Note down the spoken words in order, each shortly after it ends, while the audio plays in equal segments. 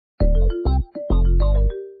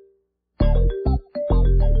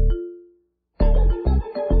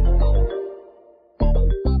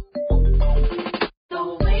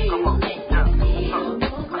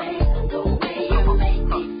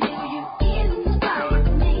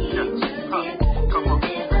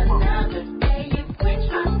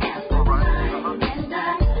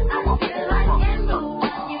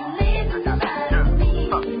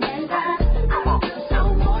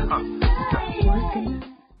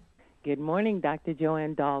Good morning, Dr.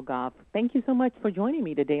 Joann Dolgoff. Thank you so much for joining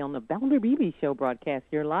me today on the Valder Beebe Show broadcast.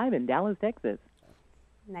 You're live in Dallas, Texas.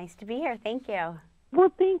 Nice to be here. Thank you.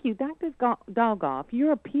 Well, thank you, Dr. Dolgoff.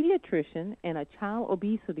 You're a pediatrician and a child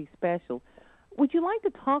obesity specialist. Would you like to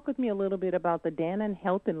talk with me a little bit about the Dannon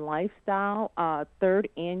Health and Lifestyle third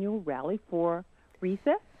annual rally for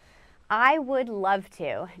recess? I would love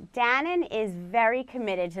to. Dannon is very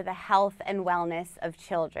committed to the health and wellness of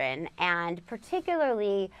children, and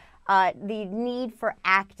particularly the need for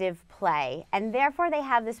active play. And therefore, they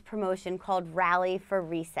have this promotion called Rally for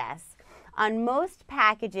Recess. On most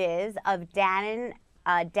packages of Dannon,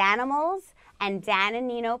 Danimals and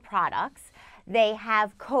Danonino products, they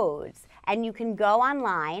have codes. And you can go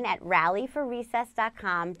online at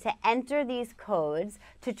rallyforrecess.com to enter these codes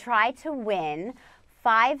to try to win.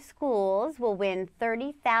 5 schools will win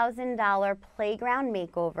 $30,000 playground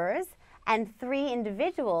makeovers, and 3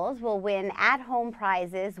 individuals will win at-home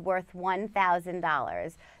prizes worth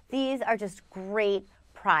 $1,000. These are just great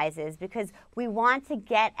prizes because we want to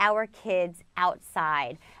get our kids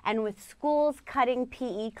outside. And with schools cutting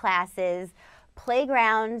PE classes,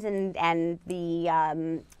 playgrounds and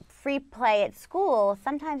the free play at school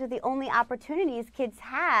sometimes are the only opportunities kids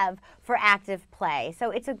have for active play.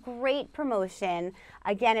 So it's a great promotion.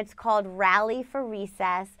 Again, it's called Rally for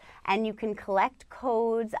Recess, and you can collect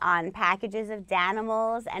codes on packages of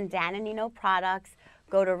Danimals and Danonino products.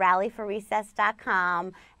 Go to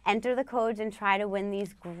rallyforrecess.com, enter the codes, and try to win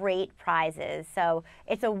these great prizes. So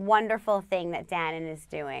it's a wonderful thing that Dannon is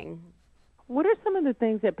doing. What are some of the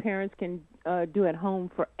things that parents can do at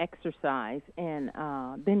home for exercise, and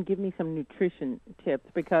then give me some nutrition tips?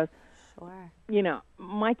 Because, Sure. you know,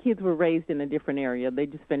 my kids were raised in a different area. They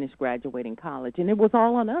just finished graduating college, and it was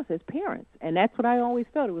all on us as parents. And that's what I always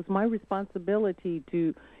felt. It was my responsibility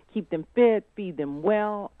to keep them fit, feed them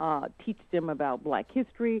well, teach them about Black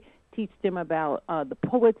history, teach them about the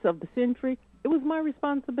poets of the century. It was my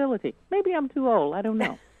responsibility. Maybe I'm too old. I don't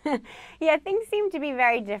know. Yeah, things seem to be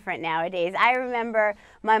very different nowadays. I remember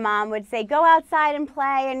my mom would say, go outside and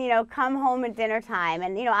play and, come home at dinner time.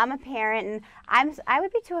 And, I'm a parent, and I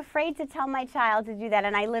would be too afraid to tell my child to do that,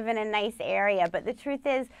 and I live in a nice area. But the truth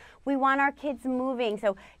is, we want our kids moving.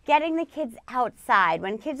 So getting the kids outside.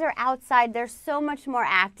 When kids are outside, they're so much more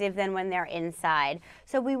active than when they're inside.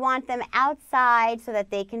 So we want them outside so that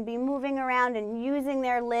they can be moving around and using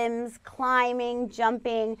their limbs, climbing,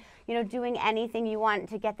 jumping, doing anything you want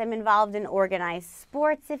to get them involved in organized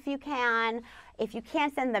sports if you can. If you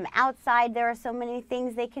can't send them outside, there are so many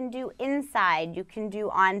things they can do inside. You can do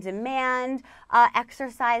on-demand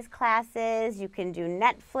exercise classes. You can do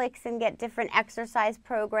Netflix and get different exercise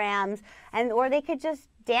programs, or they could just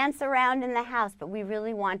dance around in the house, but we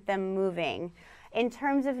really want them moving. In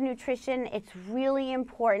terms of nutrition, it's really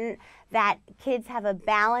important that kids have a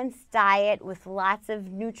balanced diet with lots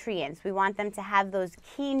of nutrients. We want them to have those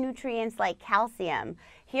key nutrients like calcium.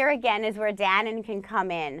 Here again is where Dannon can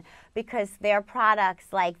come in, because their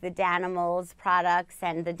products like the Danimals products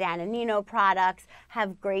and the Danonino products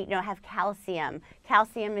have have calcium.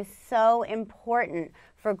 Calcium is so important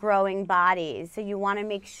for growing bodies. So you want to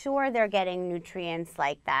make sure they're getting nutrients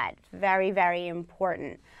like that. It's very, very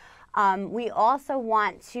important. We also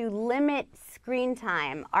want to limit screen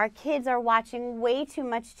time. Our kids are watching way too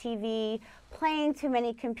much TV, playing too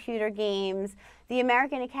many computer games. The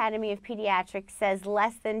American Academy of Pediatrics says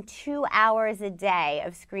less than 2 hours a day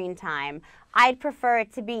of screen time. I'd prefer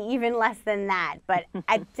it to be even less than that, but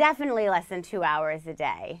definitely less than 2 hours a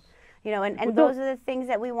day. And those are the things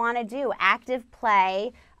that we want to do. Active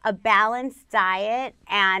play, a balanced diet,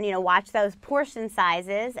 and, watch those portion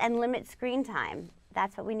sizes and limit screen time.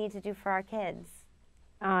 That's what we need to do for our kids.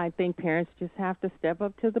 I think parents just have to step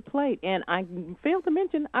up to the plate. And I failed to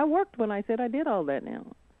mention, I worked when I said I did all that now.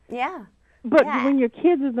 Yeah. But when your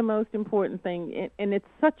kids is the most important thing, and it's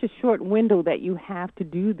such a short window that you have to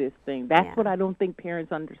do this thing. That's what I don't think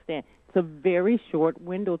parents understand. It's a very short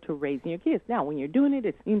window to raising your kids. Now, when you're doing it,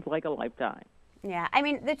 it seems like a lifetime. Yeah, I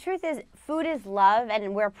mean, the truth is food is love,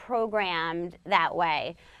 and we're programmed that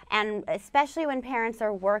way. And especially when parents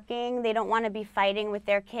are working, they don't want to be fighting with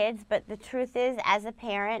their kids. But the truth is, as a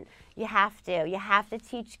parent, you have to. You have to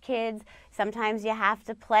teach kids. Sometimes you have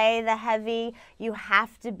to play the heavy. You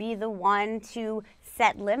have to be the one to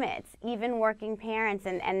set limits, even working parents.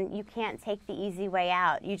 And you can't take the easy way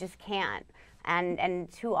out. You just can't.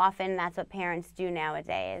 And too often, that's what parents do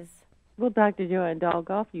nowadays. Well, Dr. Joann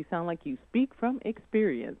Dolgoff, you sound like you speak from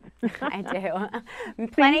experience. I do.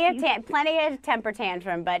 Plenty of temper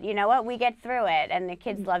tantrum, but you know what? We get through it, and the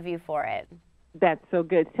kids love you for it. That's so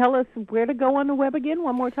good. Tell us where to go on the web again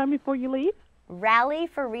one more time before you leave.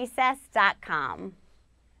 Rallyforrecess.com.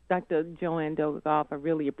 Dr. Joann Dolgoff, I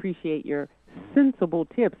really appreciate your sensible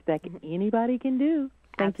tips that anybody can do.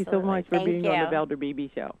 Thank you so much for being on the Valder Beebe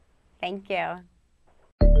Show. Thank you.